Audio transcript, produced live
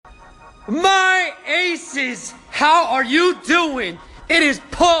My aces, how are you doing? It is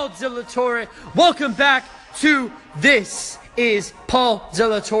Paul Delatorre. Welcome back to This is Paul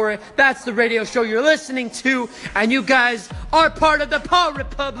Delatorre. That's the radio show you're listening to, and you guys are part of the Paul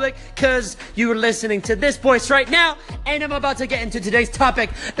Republic because you're listening to this voice right now, and I'm about to get into today's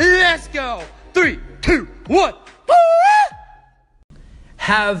topic. Let's go. 3, 2, 1.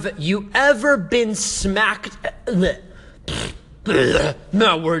 Have you ever been smacked?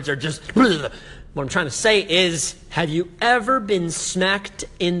 My words are just... What I'm trying to say is, have you ever been smacked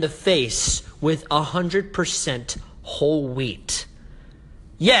in the face with 100% whole wheat?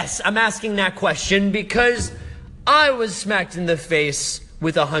 Yes, I'm asking that question because I was smacked in the face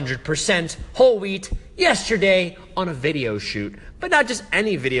with 100% whole wheat yesterday on a video shoot. But not just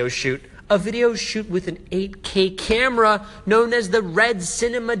any video shoot. A video shoot with an 8K camera known as the Red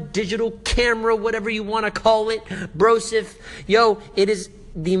Cinema Digital Camera, whatever you want to call it. Brosif. Yo, it is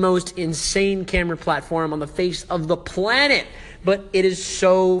the most insane camera platform on the face of the planet. But it is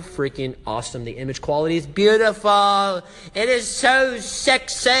so freaking awesome. The image quality is beautiful. It is so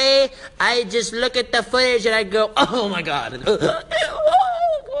sexy. I just look at the footage and I go, oh my God.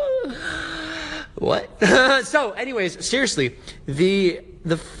 What? So anyways, seriously, the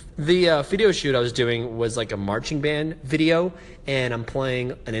video shoot I was doing was like a marching band video, and I'm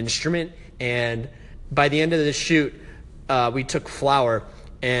playing an instrument, and by the end of the shoot, we took flour,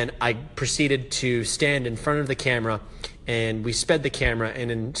 and I proceeded to stand in front of the camera, and we sped the camera, and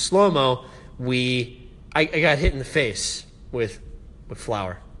in slow-mo, I got hit in the face with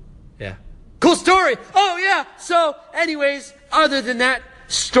flour. Yeah. Cool story! Oh, yeah! So, anyways, other than that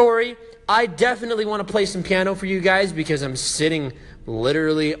story, I definitely want to play some piano for you guys because I'm sitting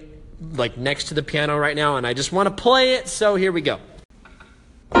literally like next to the piano right now and I just want to play it, so here we go.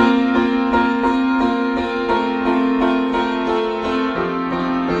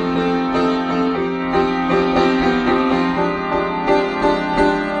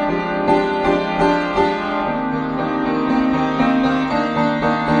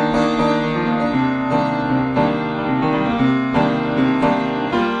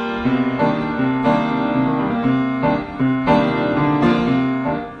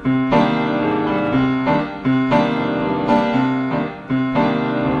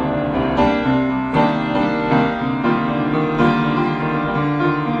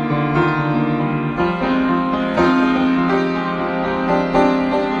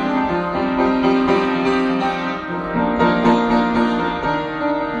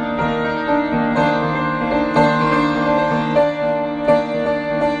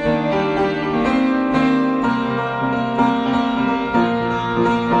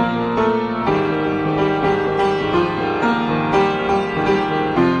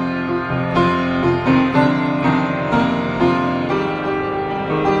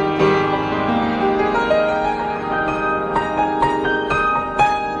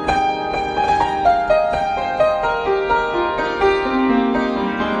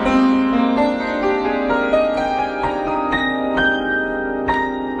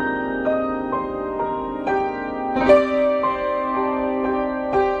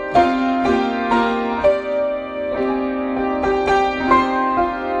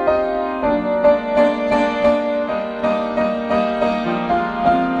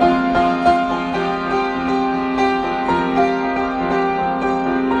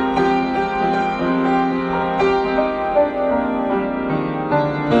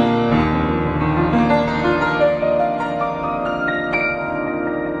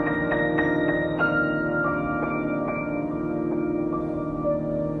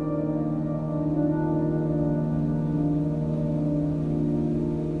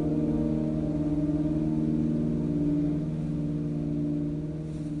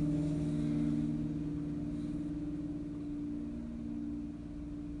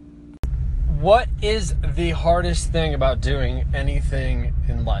 What is the hardest thing about doing anything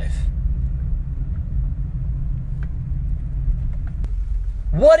in life?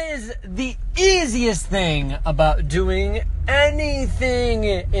 What is the easiest thing about doing anything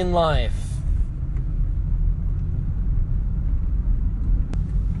in life?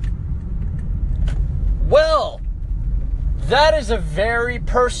 Well, that is a very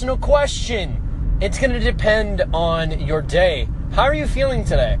personal question. It's going to depend on your day. How are you feeling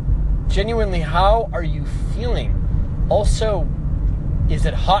today? Genuinely, how are you feeling? Also, is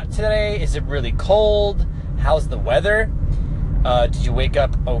it hot today? Is it really cold? How's the weather? Did you wake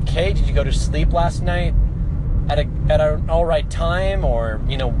up okay? Did you go to sleep last night at an all right time? Or,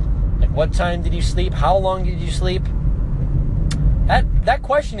 at what time did you sleep? How long did you sleep? That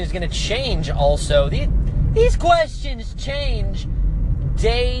question is going to change also. These questions change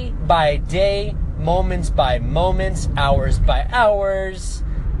day by day, moments by moments, hours by hours,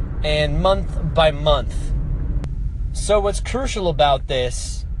 and month by month. So what's crucial about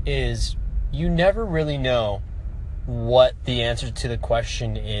this is you never really know what the answer to the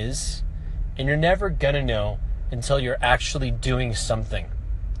question is, and you're never gonna know until you're actually doing something,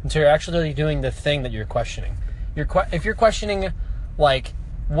 until you're actually doing the thing that you're questioning. If you're questioning, like,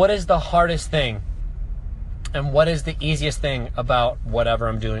 what is the hardest thing and what is the easiest thing about whatever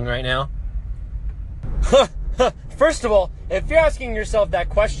I'm doing right now? First of all, if you're asking yourself that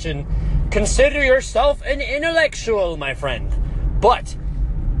question, consider yourself an intellectual, my friend. But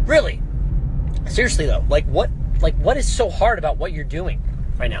really, seriously though, what is so hard about what you're doing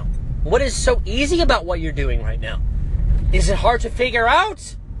right now? What is so easy about what you're doing right now? Is it hard to figure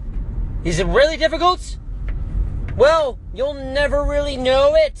out? Is it really difficult? Well, you'll never really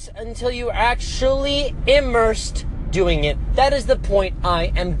know it until you're actually immersed doing it. That is the point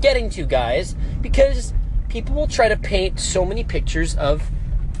I am getting to, guys, because people will try to paint so many pictures of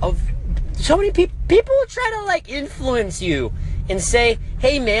so many people will try to, like, influence you and say,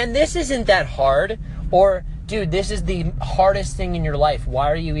 hey man, this isn't that hard, or dude, this is the hardest thing in your life.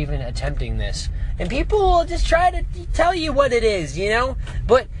 Why are you even attempting this? And people will just try to tell you what it is, you know?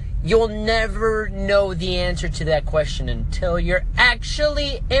 But you'll never know the answer to that question until you're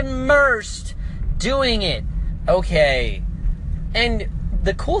actually immersed doing it. Okay. And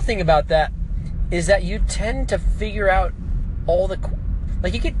the cool thing about that is that you tend to figure out all the,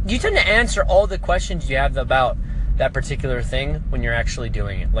 you tend to answer all the questions you have about that particular thing when you're actually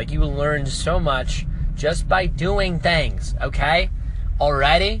doing it. Like, you learn so much just by doing things, okay?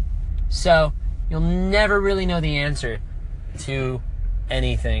 Alrighty? So, you'll never really know the answer to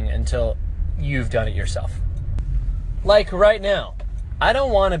anything until you've done it yourself. Like right now, I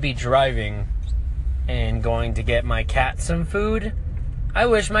don't want to be driving and going to get my cat some food. I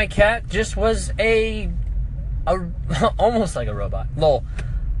wish my cat just was a almost like a robot. Lol.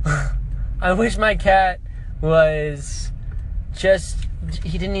 I wish my cat was just,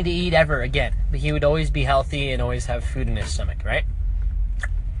 he didn't need to eat ever again, but he would always be healthy and always have food in his stomach, right?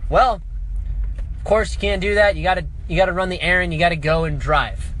 Well, of course you can't do that. You gotta run the errand. You gotta go and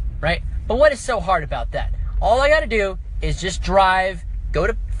drive, right? But what is so hard about that? All I gotta do is just drive, go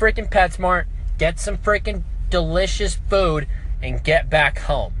to freaking PetSmart, get some freaking delicious food, and get back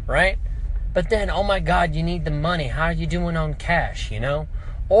home, right? But then, oh my God, you need the money. How are you doing on cash, you know?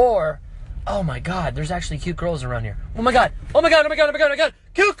 Or, oh my God, there's actually cute girls around here. Oh my God, oh my God, oh my God, oh my God, oh my God.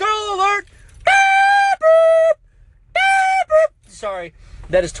 Cute girl alert! Beep, boop, beep, boop. Sorry,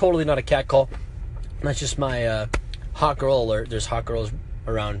 that is totally not a cat call. That's just my hot girl alert. There's hot girls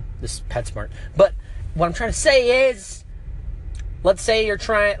around this PetSmart. But what I'm trying to say is, let's say you're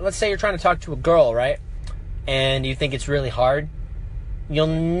trying to talk to a girl, right? And you think it's really hard. You'll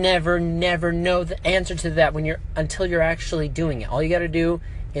never know the answer to that until you're actually doing it. All you got to do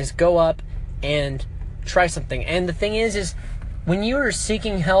is go up and try something. And the thing is when you are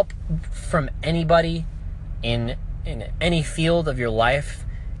seeking help from anybody in any field of your life,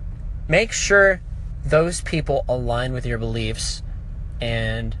 make sure those people align with your beliefs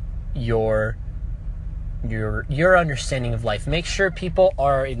and your understanding of life. Make sure people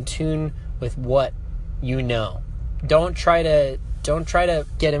are in tune with what you know. Don't try to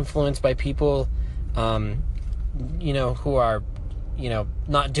get influenced by people who are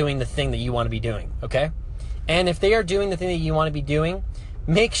not doing the thing that you want to be doing, okay? And if they are doing the thing that you want to be doing,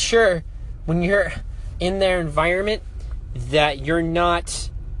 make sure when you're in their environment that you're not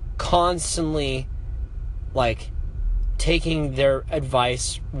constantly taking their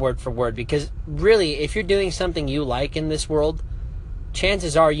advice word for word, because really, if you're doing something you like in this world,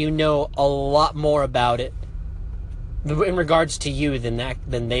 chances are you know a lot more about it in regards to you than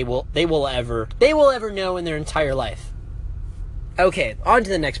they will ever know in their entire life. Okay, on to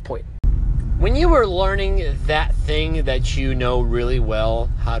the next point. When you were learning that thing that you know really well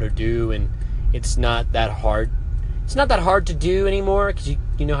how to do, and it's not that hard to do anymore because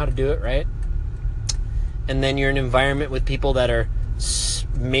you know how to do it, right? And then you're in an environment with people that are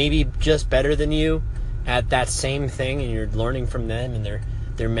maybe just better than you at that same thing, and you're learning from them, and they're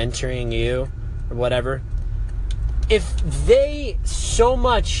mentoring you or whatever. If they so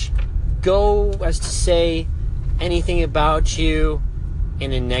much go as to say anything about you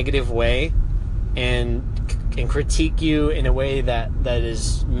in a negative way and critique you in a way that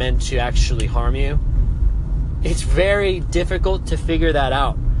is meant to actually harm you, it's very difficult to figure that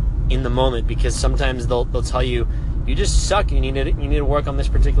out in the moment, because sometimes they'll tell you, you just suck, you need to work on this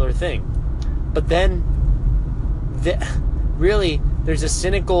particular thing. But then really there's a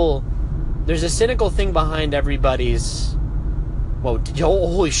cynical thing behind everybody's Whoa,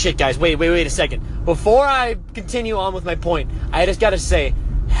 holy shit, guys. Wait a second. Before I continue on with my point, I just gotta say,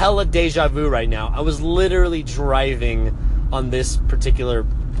 hella deja vu right now. I was literally driving on this particular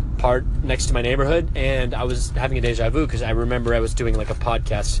part next to my neighborhood, and I was having a deja vu because I remember I was doing like a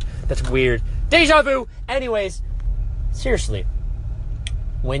podcast. That's weird. Deja vu! Anyways, seriously,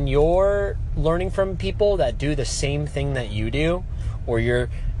 when you're learning from people that do the same thing that you do, or you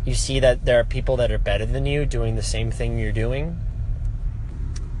see that there are people that are better than you doing the same thing you're doing,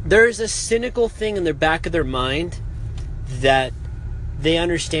 there's a cynical thing in the back of their mind that they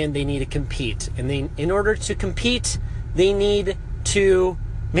understand they need to compete. And in order to compete, they need to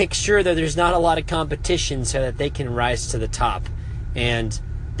make sure that there's not a lot of competition so that they can rise to the top. And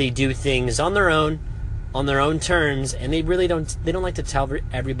they do things on their own terms, and they don't like to tell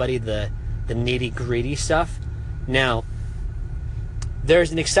everybody the nitty-gritty stuff. Now,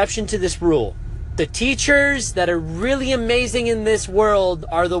 there's an exception to this rule. The teachers that are really amazing in this world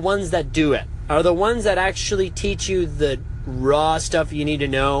are the ones that do it, are the ones that actually teach you the raw stuff you need to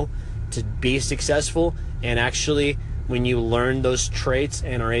know to be successful. And actually, when you learn those traits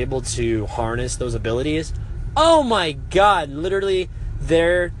and are able to harness those abilities, oh my God, literally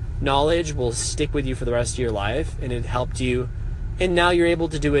their knowledge will stick with you for the rest of your life, and it helped you, and now you're able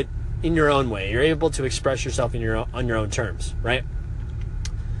to do it in your own way. You're able to express yourself on your own terms, right?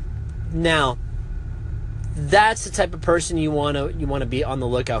 Now, that's the type of person you want to be on the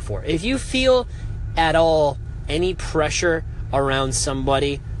lookout for. If you feel at all any pressure around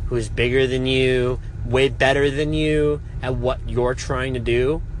somebody who is bigger than you, way better than you at what you're trying to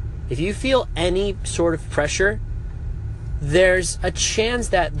do, if you feel any sort of pressure, there's a chance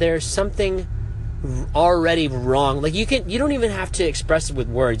that there's something already wrong. Like you don't even have to express it with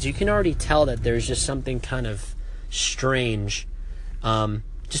words. You can already tell that there's just something kind of strange,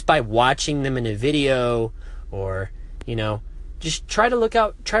 just by watching them in a video, or just try to look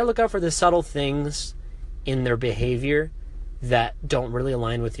out for the subtle things in their behavior that don't really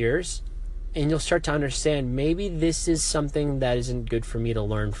align with yours, and you'll start to understand, maybe this is something that isn't good for me to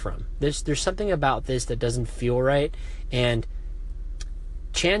learn from. There's something about this that doesn't feel right, and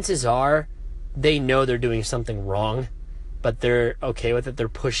chances are they know they're doing something wrong, but they're okay with it. They're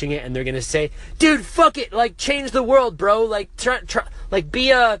pushing it, and they're gonna say, dude, fuck it, like, change the world, bro, like, try, like,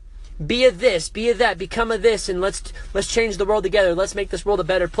 be a this, be a that, become a this, and let's change the world together. Let's make this world a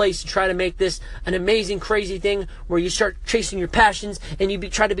better place, to try to make this an amazing, crazy thing where you start chasing your passions and you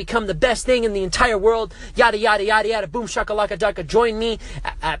try to become the best thing in the entire world. Yada yada yada yada. Boom shakalaka daka. Join me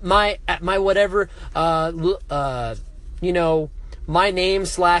at my whatever my name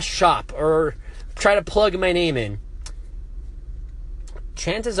 /shop, or try to plug my name in.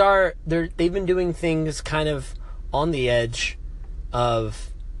 Chances are they've been doing things kind of on the edge of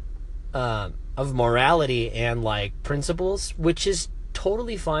morality and like principles, which is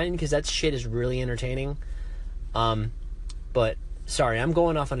totally fine because that shit is really entertaining. But sorry, I'm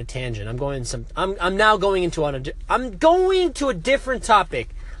going off on a tangent. I'm going to a different topic.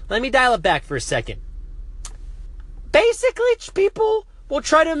 Let me dial it back for a second. Basically, people will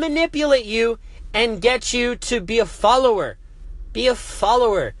try to manipulate you and get you to be a follower. Be a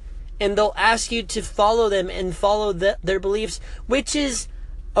follower. And they'll ask you to follow them and follow their beliefs, which is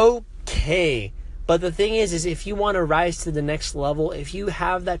okay. But the thing is if you want to rise to the next level, if you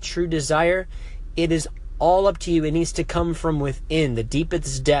have that true desire, it is all up to you. It needs to come from within, the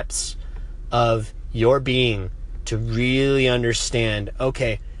deepest depths of your being, to really understand,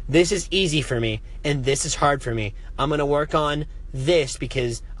 okay, this is easy for me and this is hard for me. I'm going to work on this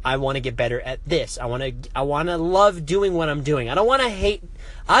because I want to get better at this. I want to love doing what I'm doing. I don't want to hate.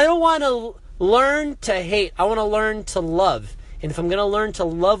 I don't want to learn to hate. I want to learn to love. And if I'm going to learn to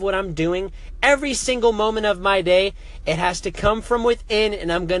love what I'm doing every single moment of my day, it has to come from within,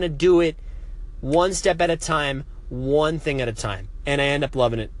 and I'm going to do it one step at a time, one thing at a time. And I end up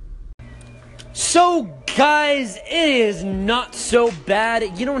loving it. So, guys, it is not so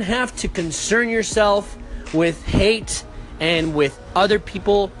bad. You don't have to concern yourself with hate and with other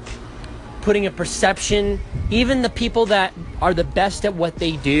people putting a perception. Even the people that are the best at what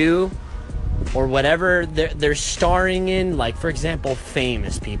they do, or whatever they're starring in, like, for example,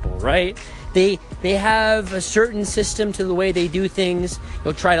 famous people, right? They have a certain system to the way they do things.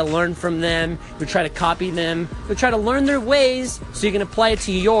 You'll try to learn from them. You'll try to copy them. You'll try to learn their ways so you can apply it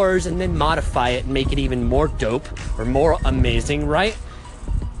to yours and then modify it and make it even more dope or more amazing, right?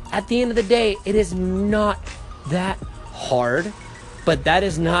 At the end of the day, it is not that hard, but that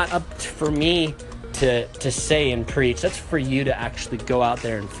is not up for me to say and preach. That's for you to actually go out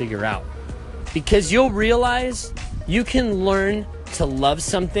there and figure out. Because you'll realize you can learn to love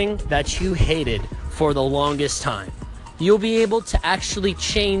something that you hated for the longest time. you'll be able to actually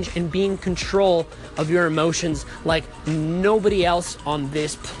change and be in control of your emotions like nobody else on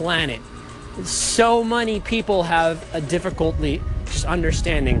this planet. So many people have a difficulty just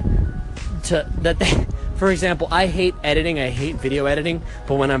understanding that they, for example, I hate editing, I hate video editing,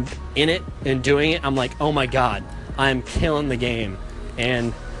 but when I'm in it and doing it, I'm like, oh my God, I'm killing the game.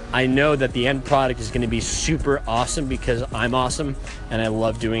 And I know that the end product is going to be super awesome because I'm awesome and I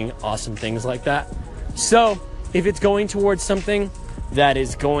love doing awesome things like that. So if it's going towards something that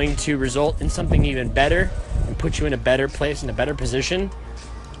is going to result in something even better and put you in a better place, in a better position,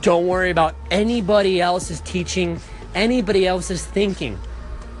 don't worry about anybody else's teaching, anybody else's thinking,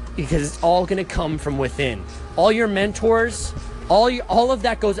 because it's all going to come from within. All your mentors, all of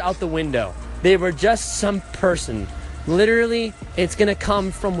that goes out the window. They were just some person. Literally, it's going to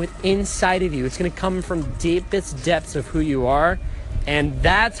come from within inside of you. It's going to come from deepest depths of who you are, and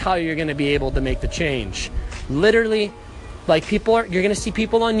that's how you're going to be able to make the change. Literally, like you're going to see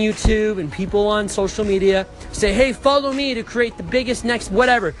people on YouTube and people on social media say, hey, follow me to create the biggest next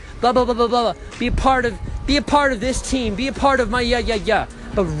whatever, blah, blah, blah, blah, blah. Be a part of this team. Be a part of my yeah.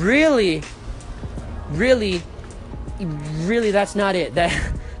 But really, that's not it.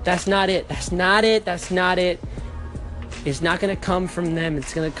 That's not it. It's not going to come from them.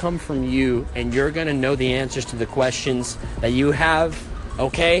 It's going to come from you, and you're going to know the answers to the questions that you have,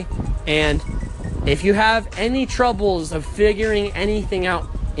 okay? And if you have any troubles of figuring anything out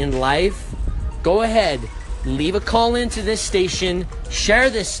in life, go ahead, leave a call into this station, share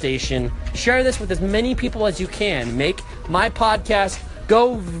this with as many people as you can. Make my podcast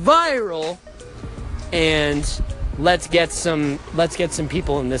go viral, and let's get some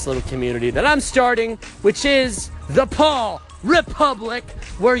people in this little community that I'm starting, which is the Paul Republic,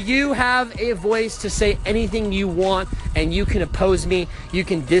 where you have a voice to say anything you want, and you can oppose me, you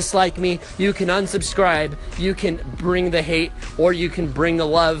can dislike me, you can unsubscribe, you can bring the hate, or you can bring the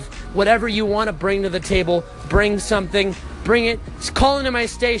love. Whatever you want to bring to the table, bring something, bring it. Just call into my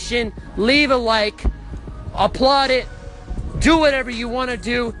station, leave a like, applaud it, do whatever you want to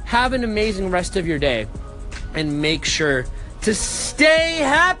do. Have an amazing rest of your day, and make sure to stay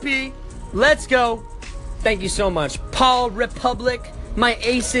happy. Let's go. Thank you so much. Paul Republic, my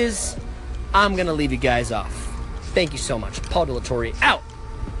aces. I'm going to leave you guys off. Thank you so much. Paul De La Torre out.